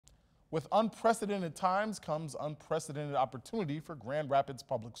With unprecedented times comes unprecedented opportunity for Grand Rapids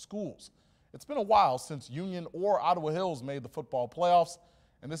Public Schools. It's been a while since Union or Ottawa Hills made the football playoffs,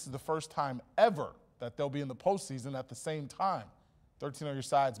 and this is the first time ever that they'll be in the postseason at the same time. 13 on your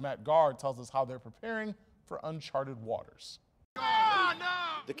side's Matt Gard tells us how they're preparing for uncharted waters. Oh, no!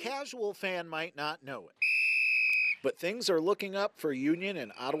 The casual fan might not know it, but things are looking up for Union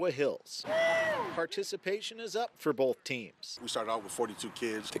and Ottawa Hills. Participation is up for both teams. We started out with 42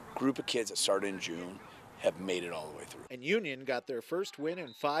 kids. The group of kids that started in June have made it all the way through. And Union got their first win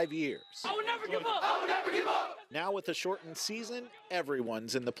in 5 years. I will never give up! I will never give up! Now with a shortened season,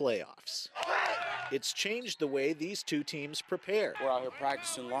 everyone's in the playoffs. It's changed the way these two teams prepare. We're out here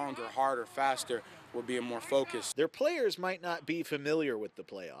practicing longer, harder, faster. We're being more focused. Their players might not be familiar with the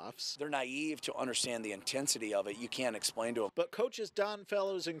playoffs. They're naive to understand the intensity of it. You can't explain to them. But coaches Don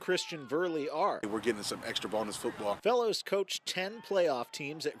Fellows and Christian Verley are. We're getting some extra bonus football. Fellows coached 10 playoff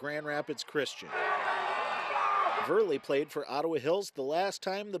teams at Grand Rapids Christian. Verley played for Ottawa Hills the last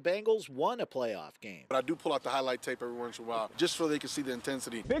time the Bengals won a playoff game. But I do pull out the highlight tape every once in a while, just so they can see the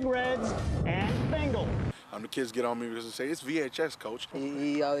intensity. Big Reds and Bengals. The kids get on me because they say, it's VHS, coach.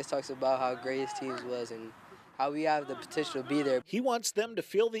 He always talks about how great his team was and how we have the potential to be there. He wants them to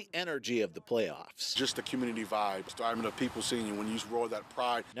feel the energy of the playoffs. Just the community vibe. I mean, the people seeing you when you roar that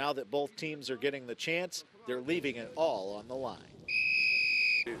pride. Now that both teams are getting the chance, they're leaving it all on the line.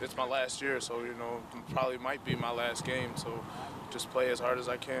 It's my last year, so, probably might be my last game, so just play as hard as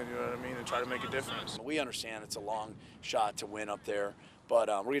I can, you know what I mean, and try to make a difference. We understand it's a long shot to win up there, but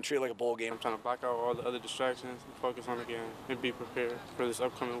we're going to treat it like a bowl game. I'm trying to block out all the other distractions and focus on the game and be prepared for this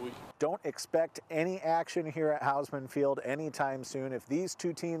upcoming week. Don't expect any action here at Hausman Field anytime soon. If these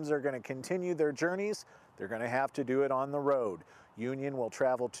two teams are going to continue their journeys, they're going to have to do it on the road. Union will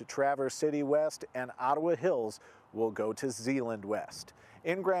travel to Traverse City West, and Ottawa Hills will go to Zeeland West.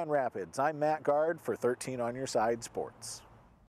 In Grand Rapids, I'm Matt Gard for 13 on Your Side Sports.